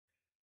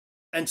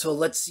And so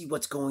let's see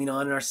what's going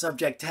on in our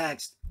subject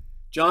text.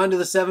 John, to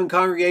the 7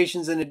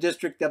 congregations in the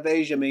district of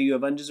Asia, may you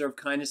have undeserved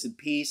kindness and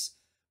peace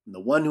from the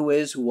one who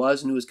is, who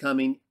was, and who is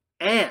coming,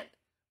 and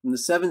from the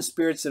 7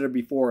 spirits that are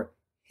before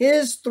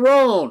his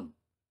throne,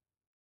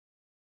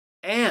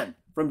 and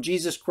from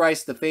Jesus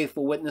Christ, the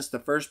faithful witness, the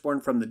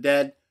firstborn from the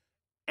dead,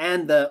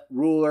 and the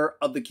ruler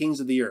of the kings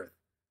of the earth.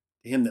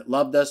 To him that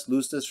loved us,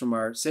 loosed us from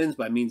our sins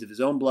by means of his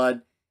own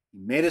blood, he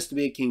made us to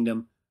be a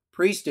kingdom,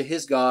 priest to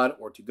his God,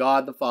 or to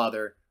God the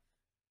Father.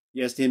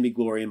 Yes, to him be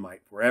glory and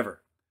might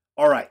forever.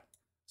 All right,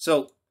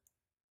 so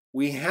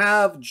we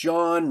have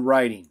John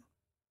writing,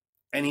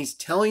 and he's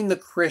telling the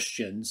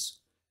Christians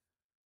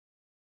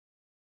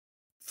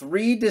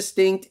 3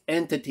 distinct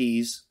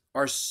entities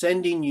are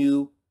sending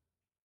you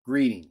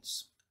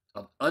greetings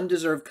of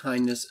undeserved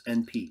kindness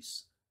and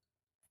peace.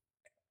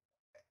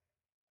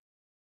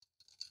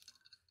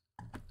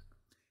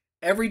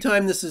 Every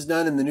time this is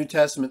done in the New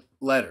Testament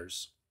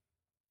letters,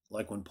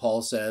 like when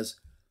Paul says,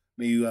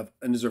 may you have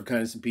undeserved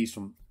kindness and peace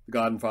from the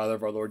God and Father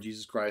of our Lord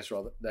Jesus Christ, or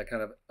all that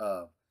kind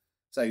of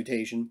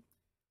salutation,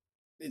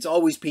 it's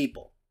always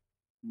people.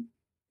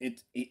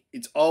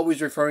 It's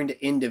always referring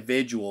to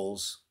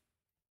individuals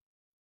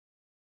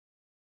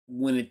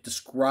when it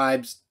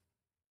describes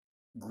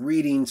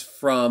greetings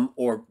from,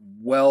 or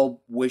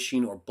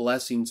well-wishing or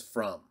blessings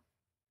from.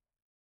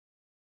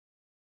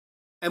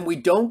 And we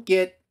don't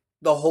get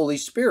the Holy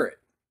Spirit.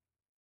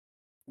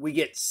 We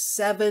get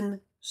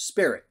 7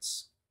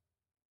 spirits.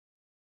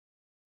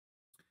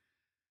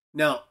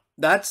 Now,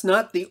 that's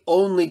not the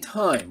only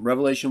time,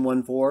 Revelation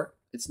 1:4,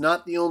 it's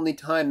not the only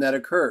time that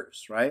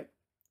occurs, right?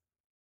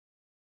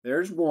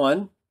 There's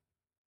one.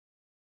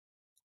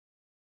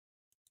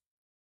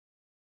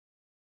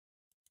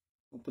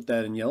 We'll put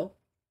that in yellow.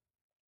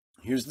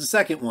 Here's the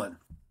second one.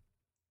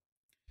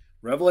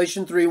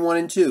 Revelation 3:1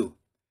 and 2.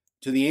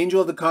 To the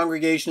angel of the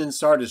congregation in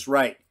Sardis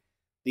write,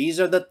 these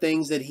are the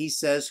things that he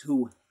says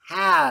who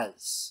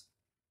has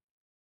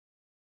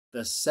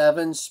the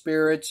 7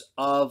 spirits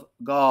of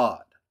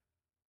God.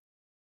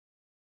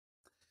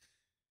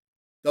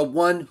 The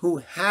one who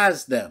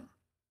has them.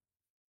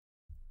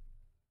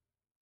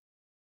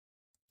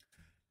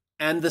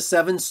 And the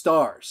 7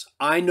 stars.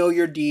 I know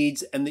your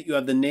deeds and that you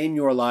have the name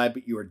you are alive,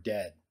 but you are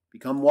dead.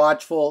 Become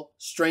watchful,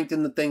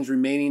 strengthen the things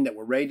remaining that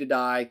were ready to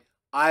die.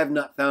 I have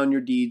not found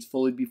your deeds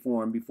fully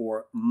performed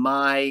before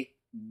my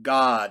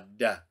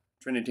God.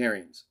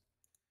 Trinitarians.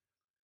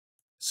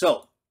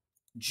 So,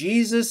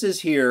 Jesus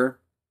is here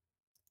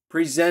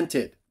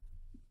presented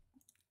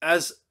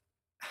as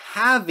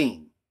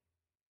having,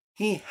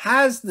 he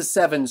has the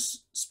 7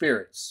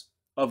 spirits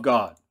of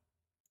God.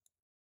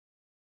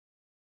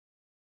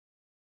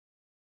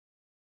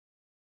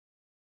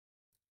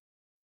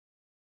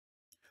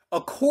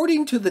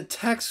 According to the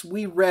text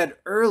we read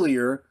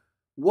earlier,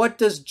 what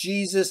does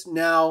Jesus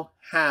now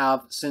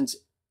have since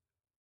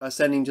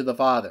ascending to the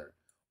Father?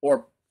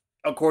 Or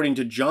according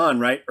to John,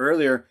 right,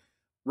 earlier,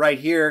 right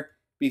here,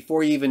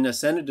 before he even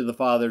ascended to the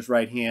Father's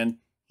right hand,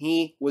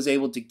 he was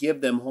able to give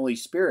them Holy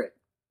Spirit.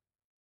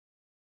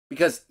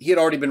 Because he had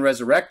already been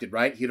resurrected,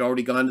 right? He had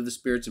already gone to the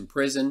spirits in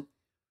prison.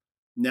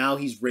 Now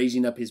he's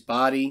raising up his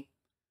body.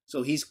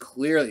 So he's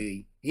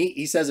clearly,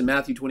 he says in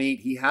Matthew 28,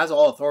 he has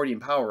all authority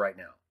and power right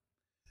now.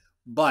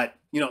 But,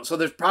 so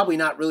there's probably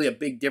not really a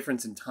big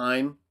difference in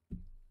time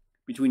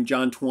between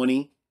John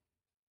 20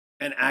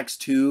 and Acts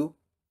 2.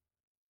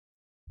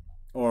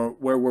 Or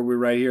where were we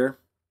right here?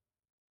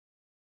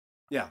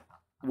 Yeah,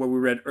 where we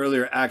read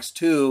earlier, Acts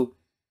 2.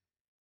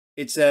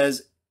 It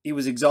says, he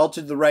was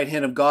exalted to the right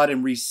hand of God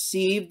and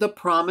received the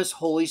promised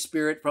Holy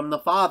Spirit from the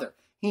Father.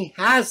 He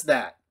has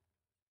that.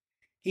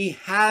 He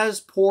has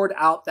poured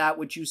out that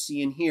which you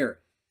see in here.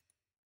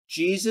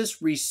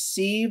 Jesus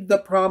received the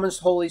promised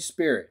Holy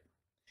Spirit.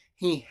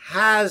 He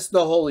has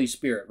the Holy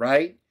Spirit,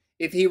 right?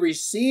 If he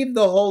received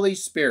the Holy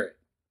Spirit,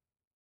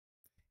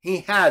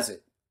 he has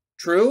it.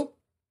 True?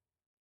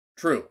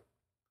 True.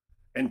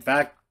 In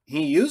fact,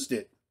 he used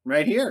it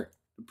right here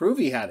to prove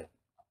he had it.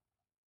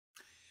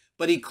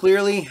 But he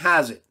clearly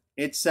has it.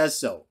 It says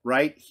so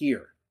right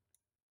here.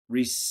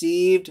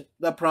 Received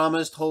the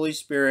promised Holy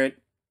Spirit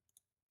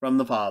from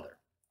the Father.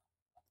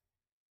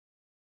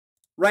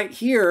 Right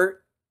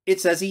here,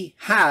 it says he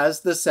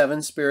has the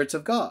 7 spirits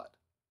of God.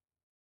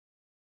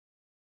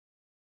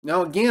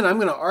 Now, again, I'm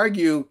going to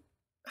argue,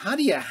 how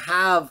do you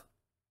have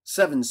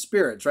 7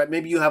 spirits, right?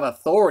 Maybe you have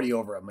authority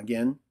over them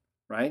again,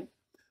 right?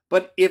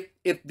 But if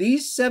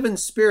these 7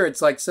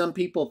 spirits, like some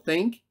people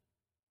think,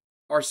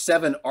 are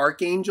 7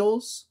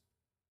 archangels,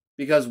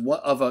 because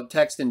of a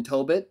text in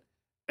Tobit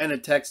and a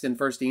text in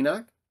 1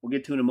 Enoch, we'll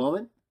get to in a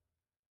moment.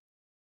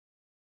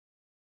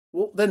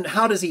 Well, then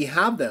how does he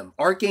have them?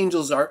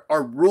 Archangels are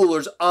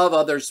rulers of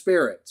other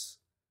spirits.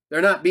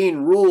 They're not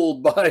being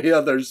ruled by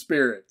other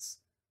spirits.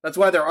 That's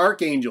why they're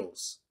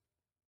archangels.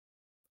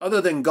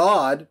 Other than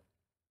God,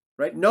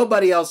 right?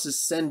 Nobody else is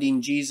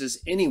sending Jesus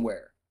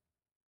anywhere.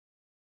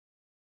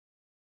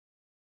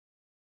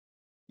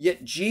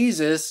 Yet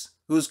Jesus,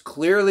 who's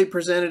clearly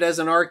presented as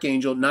an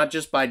archangel, not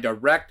just by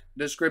direct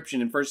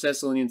description in 1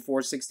 Thessalonians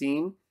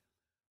 4:16,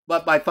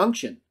 but by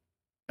function.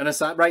 And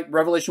aside, right,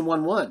 Revelation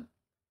 1:1.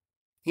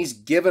 He's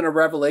given a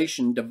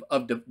revelation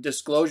of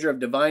disclosure of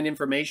divine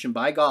information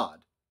by God,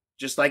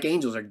 just like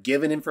angels are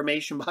given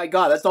information by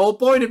God. That's the whole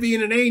point of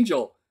being an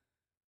angel.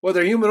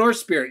 Whether human or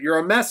spirit, you're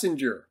a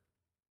messenger.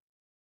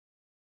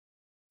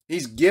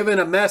 He's given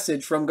a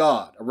message from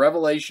God, a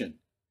revelation,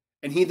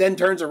 and he then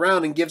turns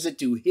around and gives it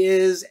to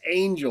his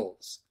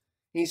angels.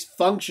 He's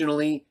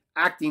functionally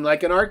acting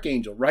like an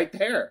archangel right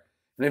there.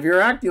 And if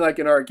you're acting like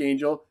an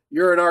archangel,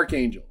 you're an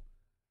archangel.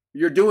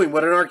 You're doing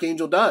what an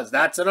archangel does.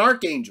 That's an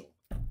archangel.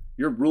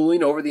 You're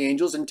ruling over the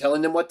angels and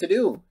telling them what to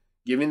do,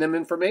 giving them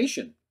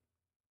information.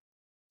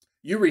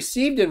 You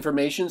received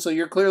information, so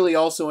you're clearly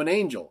also an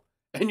angel,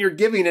 and you're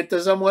giving it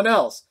to someone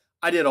else.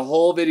 I did a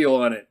whole video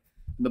on it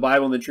in the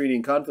Bible and the Trinity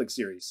and Conflict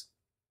series.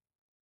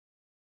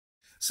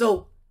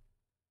 So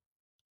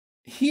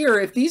here,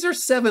 if these are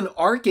 7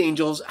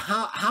 archangels,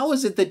 how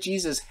is it that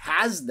Jesus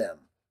has them?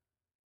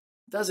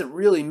 It doesn't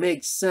really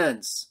make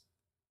sense.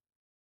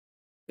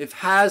 If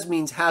has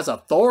means has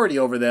authority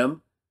over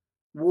them,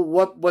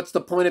 well, what's the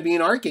point of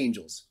being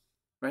archangels,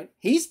 right?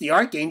 He's the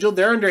archangel.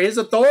 They're under his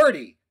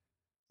authority.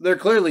 They're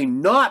clearly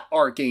not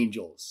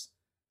archangels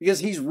because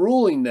he's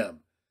ruling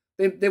them.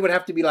 They would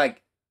have to be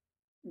like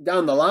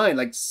down the line,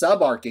 like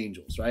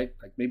sub-archangels, right?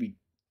 Like maybe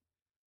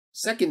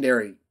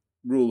secondary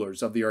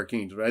rulers of the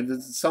archangels, right?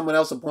 Someone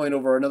else appoint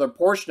over another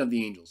portion of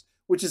the angels,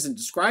 which isn't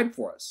described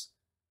for us.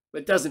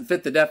 But it doesn't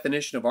fit the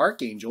definition of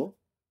archangel.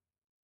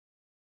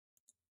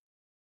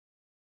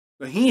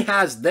 But he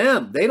has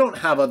them. They don't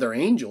have other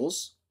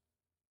angels.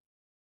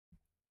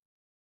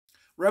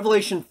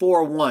 Revelation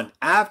 4:1.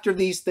 After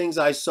these things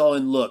I saw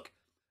and look,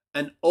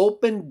 an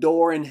open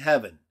door in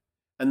heaven.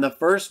 And the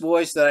first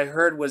voice that I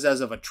heard was as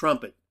of a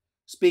trumpet,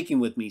 speaking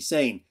with me,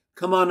 saying,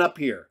 "Come on up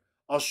here.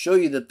 I'll show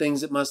you the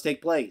things that must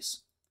take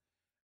place."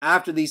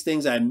 After these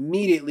things I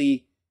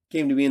immediately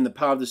came to be in the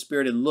power of the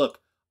Spirit, and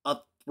look,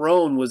 a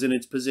throne was in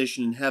its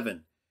position in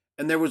heaven.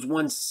 And there was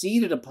one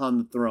seated upon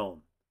the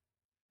throne.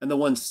 And the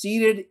one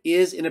seated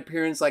is in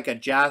appearance like a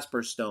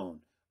jasper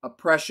stone, a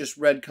precious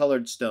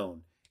red-colored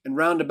stone. And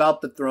round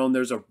about the throne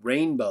there's a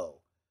rainbow,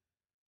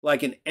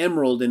 like an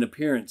emerald in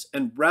appearance.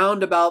 And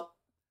the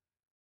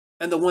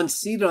one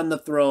seated on the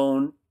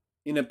throne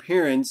in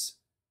appearance,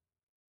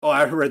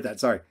 I read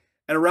that, sorry.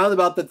 And around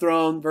about the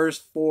throne, verse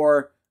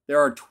 4, there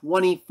are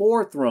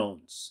 24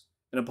 thrones.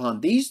 And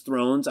upon these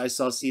thrones I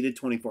saw seated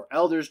 24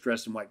 elders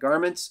dressed in white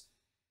garments,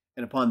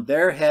 and upon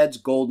their heads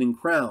golden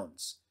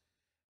crowns.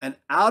 And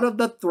out of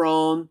the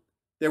throne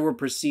there were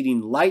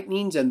proceeding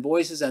lightnings and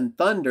voices and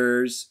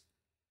thunders,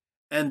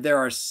 and there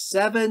are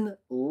 7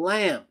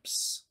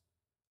 lamps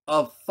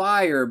of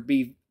fire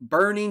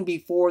burning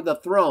before the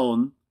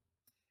throne,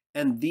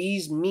 and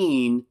these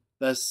mean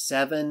the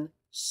 7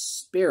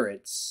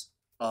 spirits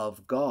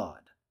of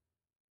God.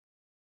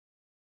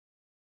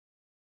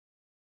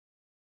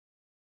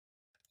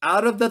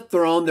 Out of the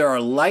throne there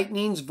are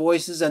lightnings,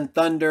 voices, and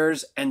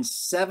thunders, and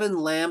 7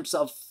 lamps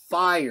of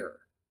fire.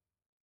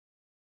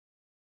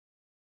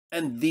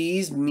 And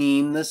these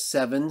mean the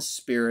 7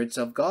 spirits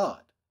of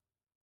God.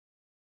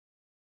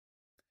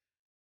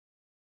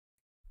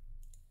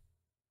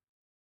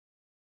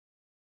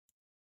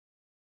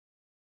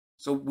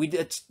 So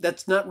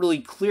that's not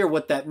really clear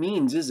what that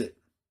means, is it?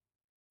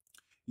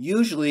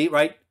 Usually,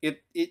 right,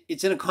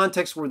 it's in a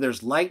context where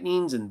there's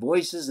lightnings and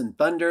voices and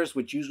thunders,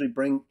 which usually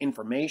bring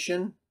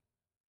information.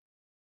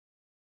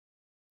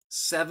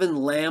 7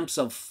 lamps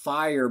of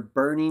fire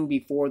burning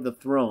before the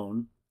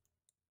throne.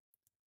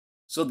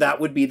 So that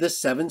would be the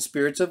 7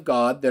 spirits of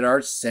God that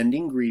are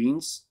sending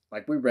greetings,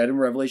 like we read in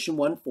Revelation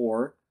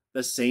 1:4,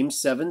 the same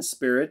 7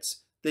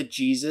 spirits that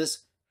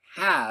Jesus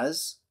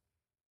has.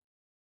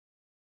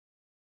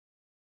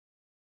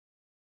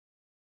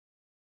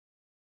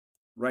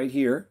 Right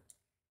here.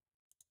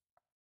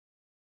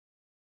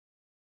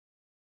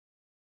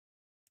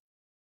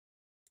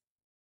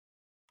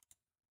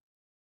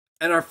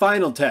 And our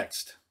final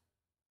text,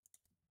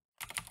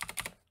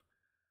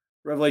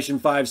 Revelation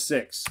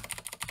 5:6.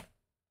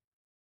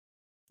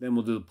 Then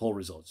we'll do the poll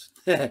results.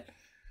 And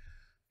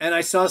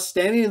I saw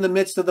standing in the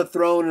midst of the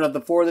throne and of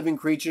the 4 living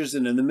creatures,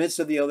 and in the midst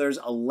of the others,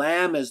 a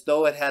lamb as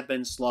though it had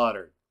been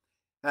slaughtered,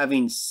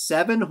 having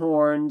 7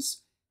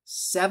 horns,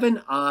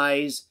 7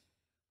 eyes,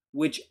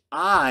 which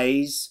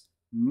eyes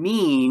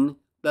mean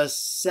the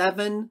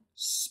 7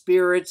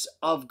 spirits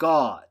of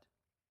God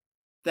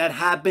that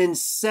have been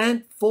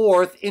sent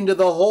forth into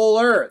the whole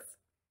earth.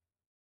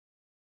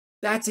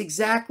 That's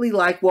exactly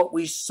like what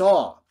we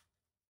saw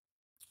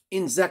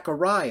in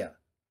Zechariah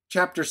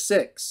chapter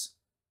 6,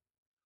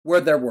 where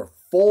there were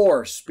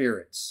 4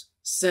 spirits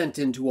sent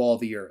into all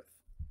the earth.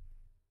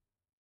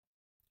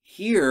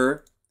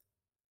 Here,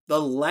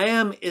 the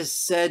Lamb is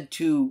said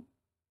to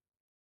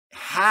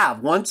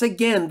have, once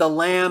again, the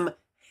Lamb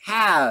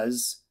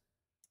has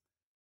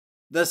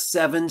the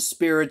 7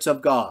 spirits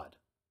of God.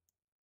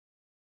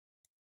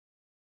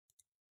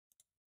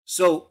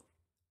 So,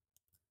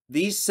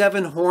 these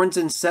 7 horns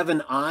and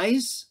 7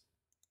 eyes,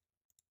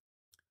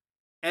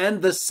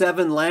 and the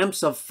 7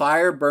 lamps of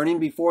fire burning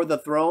before the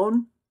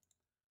throne,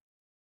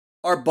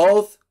 are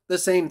both the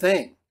same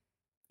thing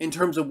in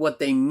terms of what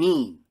they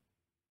mean.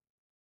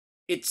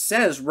 It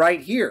says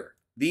right here,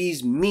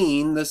 these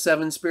mean the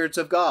seven spirits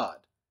of God.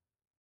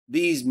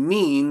 These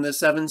mean the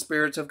seven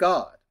spirits of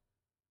God.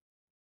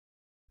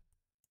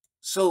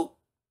 So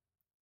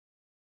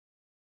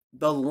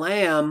the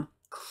Lamb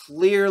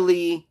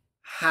clearly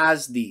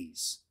has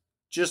these,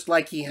 just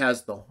like he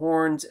has the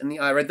horns and the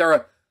eye.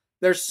 Right?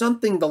 There's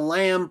something the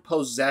Lamb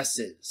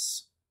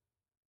possesses.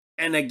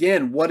 And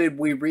again, what did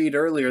we read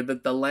earlier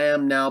that the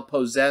Lamb now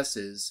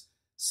possesses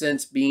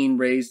since being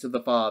raised to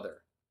the Father?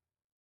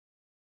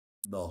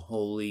 The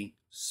Holy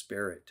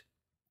Spirit.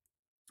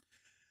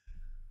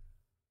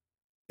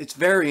 It's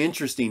very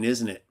interesting,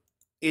 isn't it?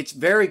 It's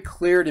very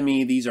clear to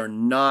me these are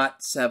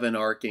not seven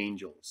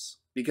archangels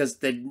because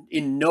they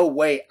in no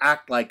way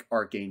act like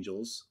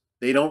archangels.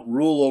 They don't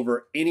rule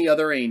over any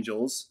other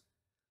angels.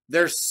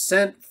 They're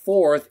sent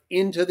forth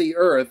into the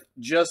earth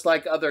just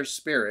like other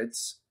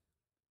spirits.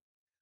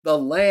 The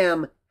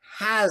Lamb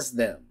has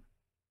them.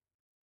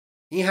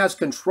 He has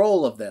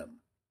control of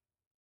them.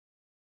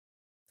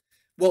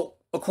 Well,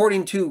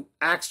 according to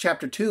Acts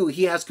chapter 2,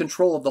 he has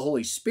control of the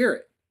Holy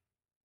Spirit.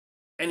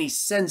 And he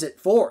sends it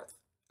forth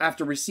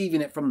after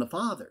receiving it from the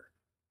Father.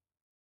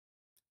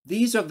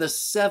 These are the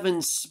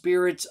seven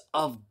spirits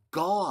of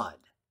God.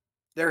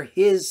 They're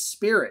his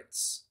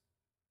spirits.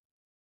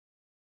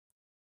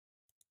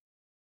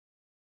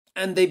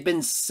 And they've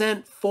been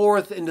sent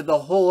forth into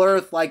the whole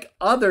earth like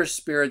other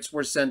spirits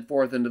were sent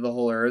forth into the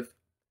whole earth,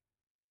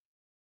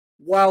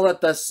 while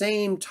at the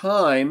same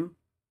time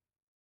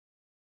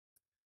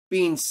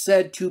being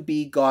said to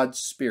be God's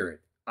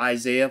Spirit.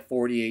 Isaiah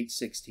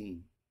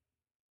 48:16.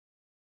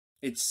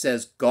 It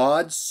says,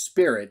 God's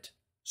Spirit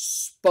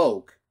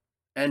spoke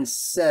and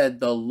said,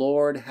 the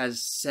Lord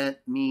has sent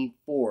me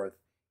forth,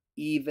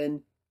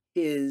 even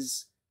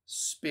his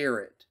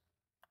Spirit.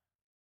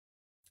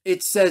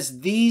 It says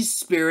these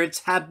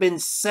spirits have been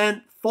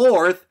sent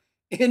forth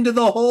into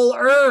the whole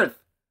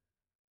earth.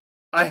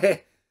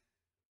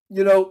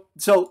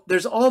 So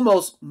there's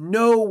almost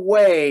no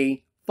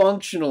way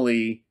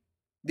functionally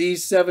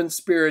these seven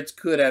spirits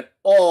could at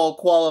all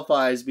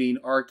qualify as being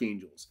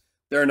archangels.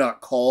 They're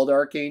not called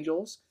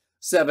archangels.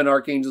 Seven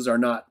archangels are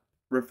not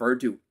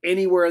referred to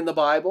anywhere in the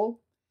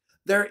Bible.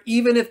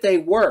 Even if they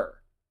were,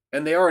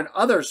 and they are in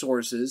other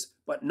sources,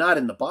 but not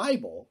in the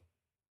Bible.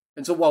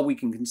 And so while we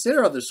can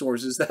consider other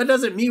sources, that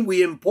doesn't mean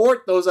we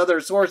import those other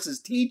sources'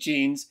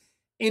 teachings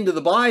into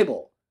the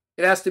Bible.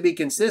 It has to be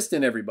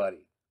consistent,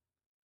 everybody.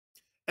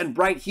 And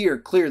right here,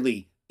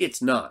 clearly,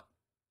 it's not.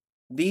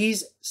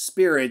 These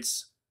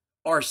spirits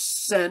are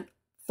sent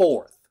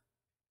forth.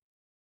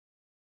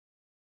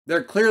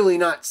 They're clearly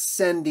not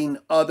sending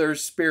other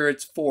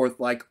spirits forth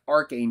like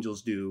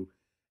archangels do.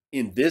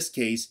 In this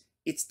case,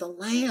 it's the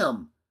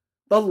Lamb.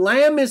 The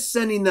Lamb is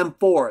sending them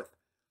forth.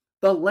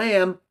 The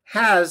Lamb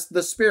has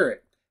the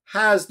Spirit,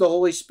 has the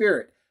Holy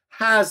Spirit,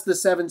 has the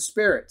seven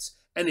spirits,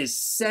 and is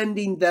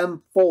sending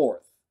them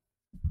forth.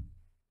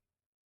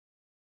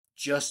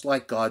 Just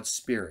like God's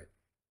Spirit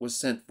was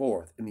sent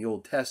forth in the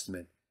Old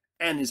Testament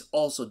and is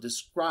also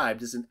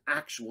described as an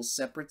actual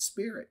separate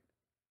spirit.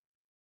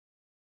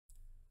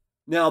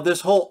 Now,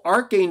 this whole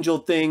archangel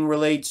thing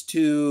relates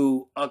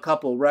to a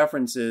couple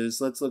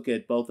references. Let's look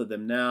at both of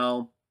them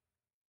now.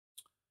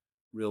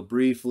 Real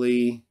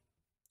briefly,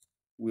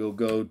 we'll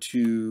go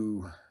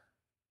to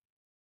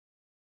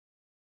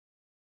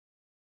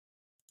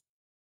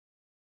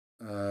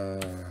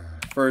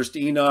First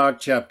Enoch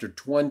chapter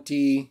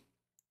 20.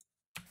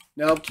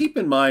 Now, keep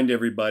in mind,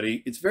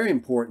 everybody, it's very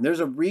important. There's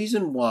a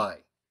reason why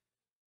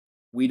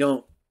we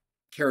don't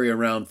carry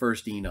around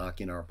First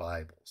Enoch in our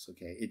Bibles.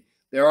 Okay,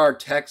 there are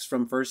texts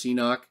from First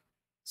Enoch.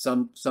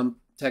 Some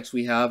texts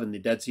we have in the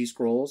Dead Sea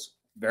Scrolls.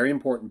 Very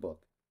important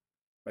book.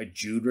 Right?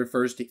 Jude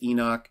refers to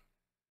Enoch.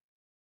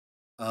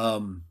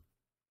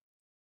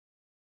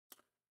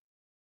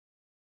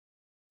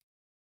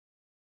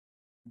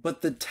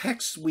 But the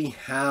texts we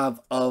have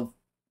of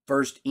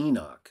First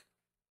Enoch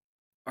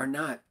are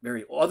not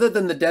very, other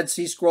than the Dead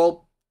Sea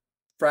Scroll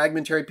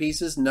fragmentary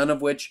pieces, none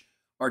of which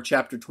are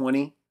chapter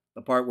 20,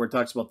 the part where it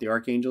talks about the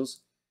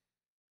archangels.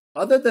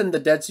 Other than the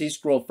Dead Sea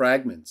Scroll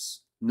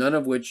fragments, none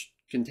of which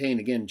contain,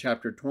 again,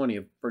 chapter 20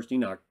 of First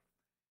Enoch,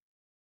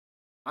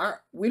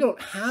 we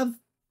don't have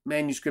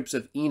manuscripts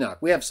of Enoch.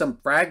 We have some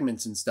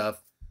fragments and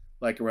stuff,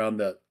 like around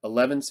the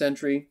 11th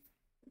century.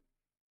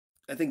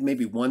 I think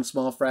maybe one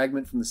small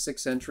fragment from the 6th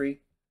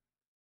century.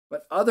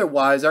 But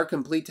otherwise, our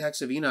complete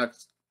texts of Enoch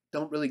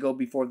don't really go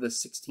before the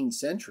 16th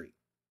century.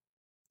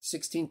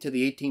 16th to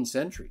the 18th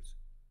centuries.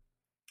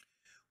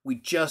 We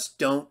just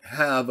don't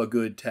have a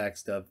good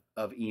text of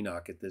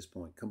Enoch at this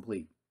point,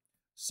 complete.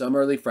 Some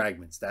early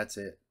fragments, that's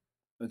it.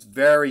 It's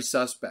very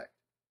suspect.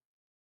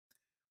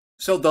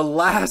 So the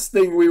last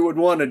thing we would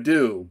want to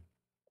do,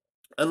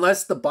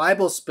 unless the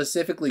Bible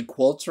specifically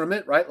quotes from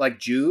it, right, like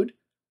Jude,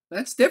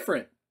 that's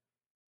different.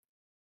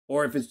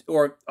 Or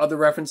other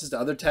references to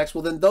other texts,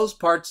 well, then those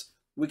parts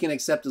we can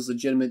accept as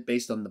legitimate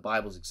based on the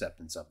Bible's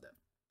acceptance of them.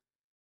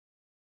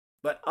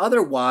 But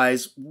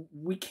otherwise,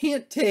 we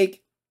can't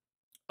take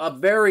a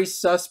very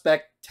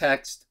suspect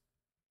text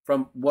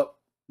from what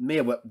may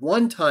have at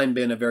one time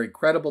been a very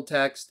credible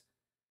text,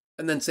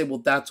 and then say, well,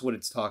 that's what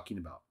it's talking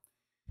about.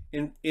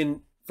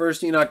 In 1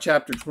 Enoch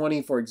chapter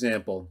 20, for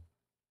example,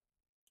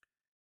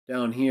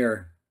 down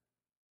here,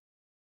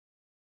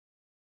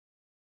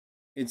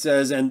 it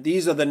says, and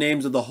these are the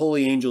names of the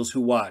holy angels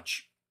who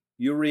watch.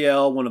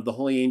 Uriel, one of the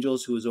holy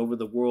angels who is over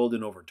the world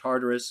and over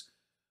Tartarus.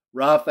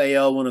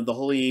 Raphael, one of the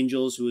holy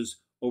angels who is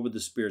over the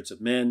spirits of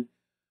men.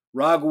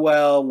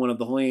 Raguel, one of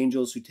the holy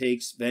angels who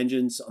takes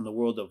vengeance on the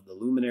world of the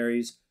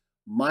luminaries.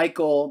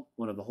 Michael,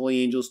 one of the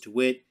holy angels, to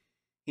wit,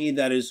 he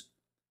that is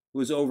who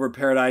is over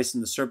paradise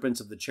and the serpents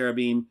of the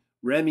cherubim.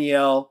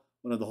 Remiel,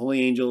 one of the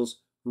holy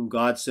angels, whom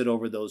God set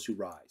over those who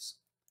rise.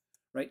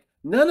 Right?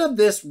 None of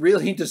this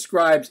really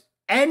describes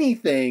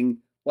anything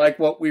like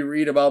what we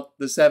read about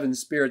the seven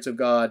spirits of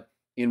God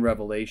in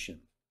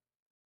Revelation.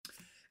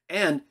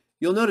 And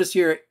you'll notice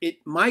here,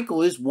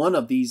 Michael is one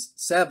of these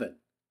seven.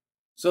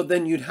 So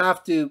then you'd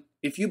have to,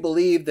 if you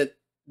believe that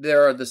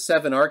there are the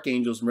seven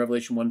archangels in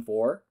Revelation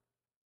 1:4,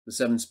 the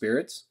seven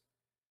spirits,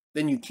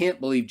 then you can't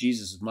believe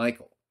Jesus is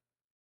Michael,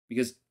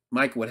 because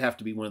Michael would have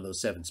to be one of those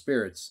seven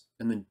spirits,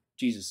 and then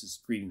Jesus is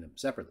greeting them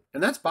separately.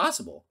 And that's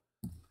possible.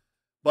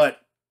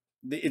 But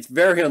it's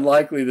very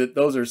unlikely that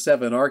those are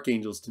seven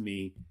archangels to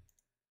me,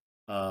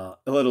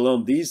 let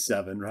alone these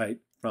seven, right?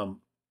 From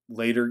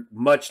later,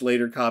 much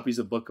later copies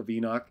of Book of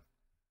Enoch,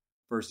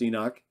 First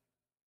Enoch.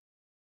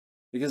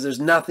 Because there's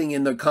nothing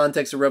in the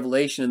context of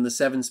Revelation in the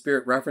seven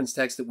spirit reference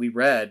text that we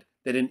read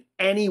that in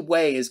any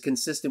way is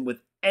consistent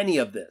with any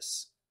of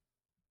this.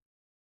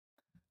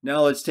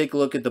 Now let's take a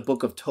look at the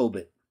book of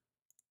Tobit.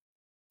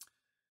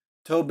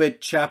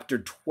 Tobit chapter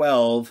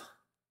 12.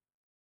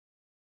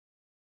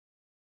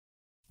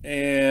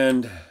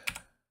 And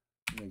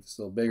make this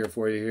a little bigger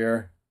for you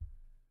here.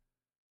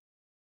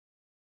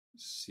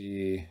 Let's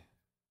see.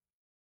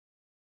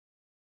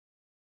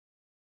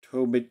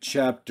 Tobit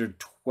chapter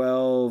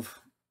 12.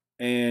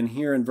 And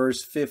here in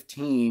verse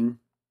 15,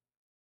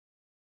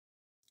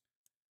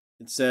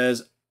 it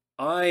says,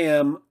 I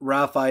am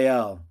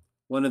Raphael,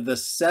 one of the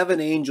seven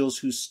angels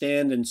who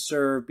stand and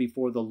serve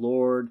before the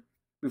Lord,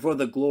 before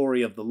the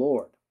glory of the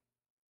Lord.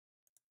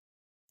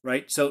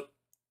 Right? So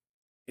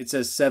it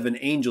says seven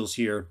angels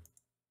here,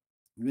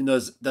 even though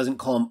it doesn't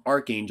call them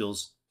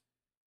archangels.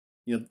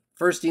 You know,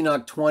 1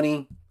 Enoch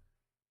 20,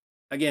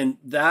 again,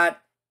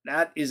 that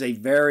is a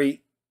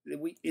very,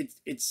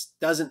 it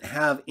doesn't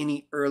have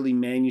any early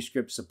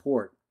manuscript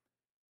support.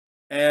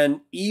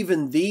 And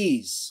even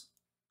these,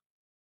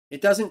 it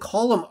doesn't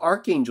call them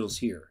archangels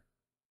here.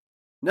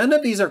 None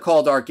of these are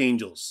called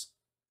archangels.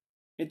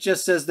 It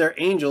just says they're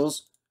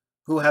angels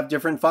who have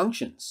different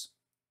functions.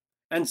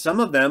 And some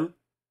of them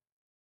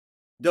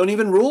don't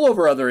even rule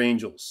over other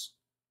angels.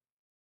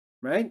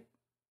 Right?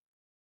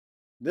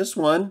 This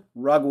one,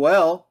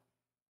 Raguel,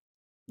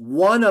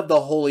 one of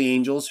the holy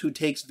angels who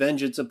takes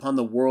vengeance upon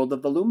the world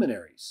of the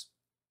luminaries.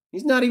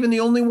 He's not even the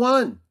only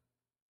one.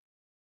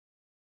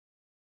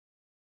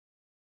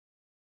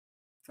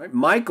 Right?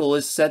 Michael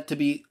is said to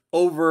be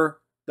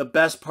over the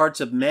best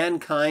parts of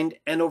mankind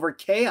and over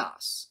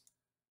chaos.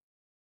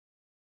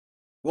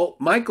 Well,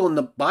 Michael in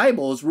the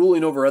Bible is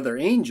ruling over other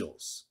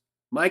angels.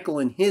 Michael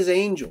and his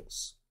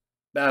angels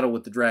battle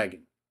with the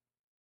dragon.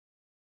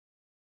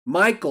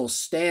 Michael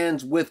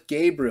stands with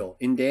Gabriel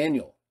in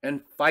Daniel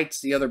and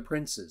fights the other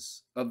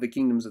princes of the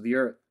kingdoms of the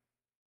earth.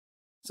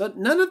 So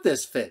none of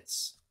this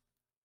fits.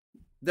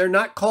 They're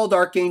not called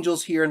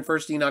archangels here in 1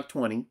 Enoch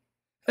 20,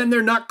 and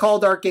they're not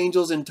called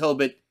archangels in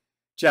Tobit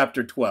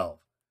chapter 12.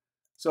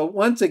 So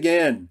once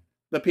again,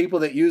 the people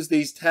that use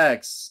these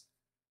texts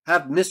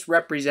have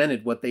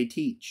misrepresented what they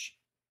teach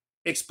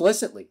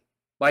explicitly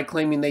by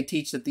claiming they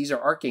teach that these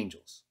are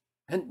archangels.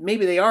 And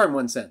maybe they are in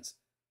one sense.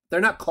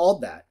 They're not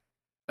called that.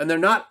 And they're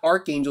not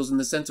archangels in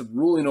the sense of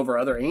ruling over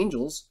other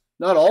angels.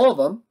 Not all of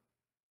them.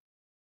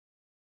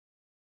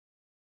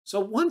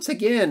 So once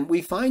again,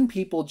 we find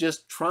people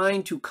just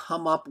trying to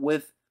come up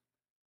with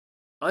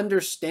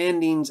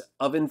understandings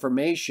of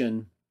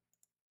information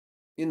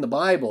in the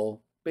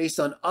Bible based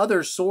on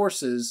other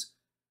sources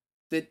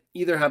that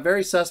either have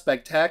very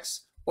suspect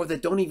texts or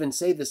that don't even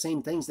say the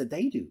same things that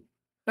they do.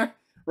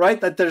 Right?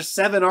 That there's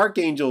seven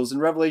archangels in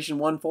Revelation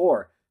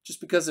 1:4. Just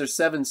because there's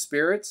seven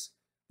spirits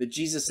that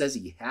Jesus says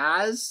he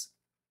has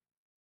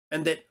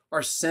and that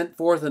are sent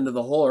forth into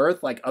the whole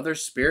earth like other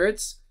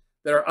spirits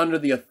that are under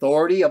the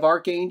authority of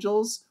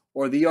archangels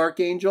or the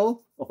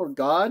archangel or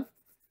God.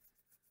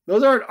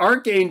 Those aren't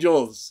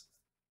archangels.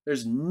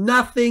 There's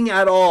nothing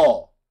at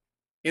all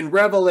in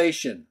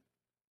Revelation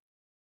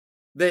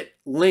that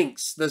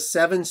links the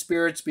seven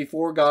spirits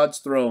before God's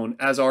throne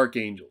as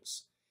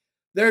archangels.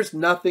 There's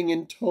nothing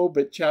in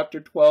Tobit chapter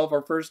 12 or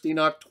 1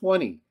 Enoch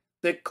 20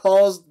 that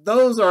calls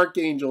those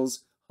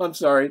archangels,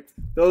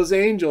 those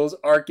angels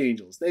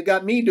archangels. They've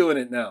got me doing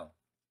it now.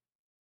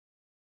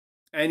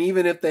 And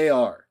even if they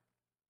are,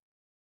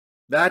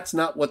 that's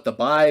not what the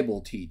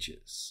Bible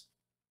teaches.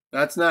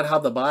 That's not how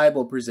the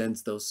Bible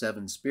presents those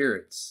seven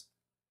spirits.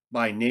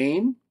 By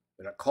name,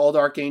 they're not called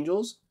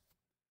archangels.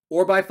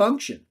 or by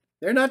function.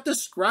 They're not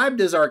described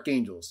as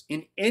archangels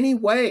in any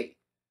way.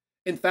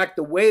 In fact,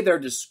 the way they're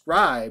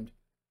described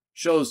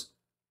shows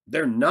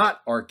they're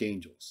not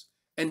archangels.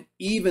 And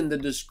even the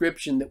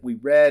description that we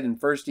read in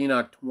 1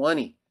 Enoch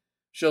 20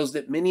 shows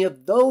that many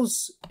of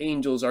those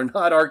angels are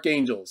not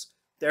archangels.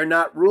 They're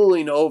not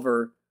ruling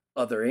over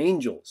other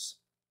angels.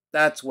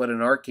 That's what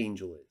an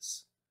archangel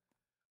is,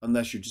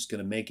 unless you're just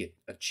going to make it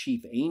a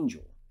chief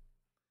angel.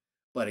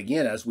 But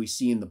again, as we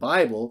see in the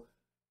Bible,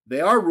 they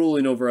are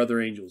ruling over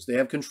other angels. They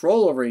have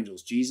control over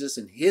angels. Jesus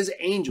and his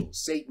angels,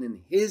 Satan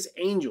and his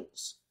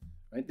angels,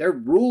 right? They're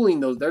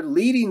ruling those, they're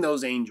leading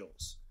those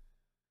angels.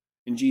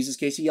 In Jesus'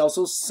 case, he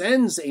also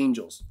sends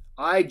angels.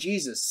 I,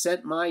 Jesus,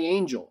 sent my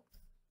angel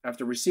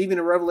after receiving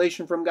a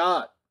revelation from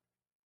God.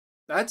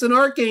 That's an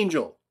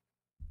archangel.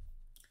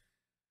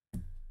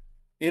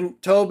 In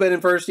Tobit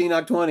and 1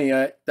 Enoch 20,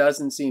 it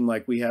doesn't seem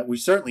like we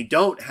certainly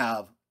don't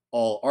have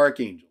all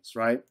archangels,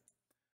 right?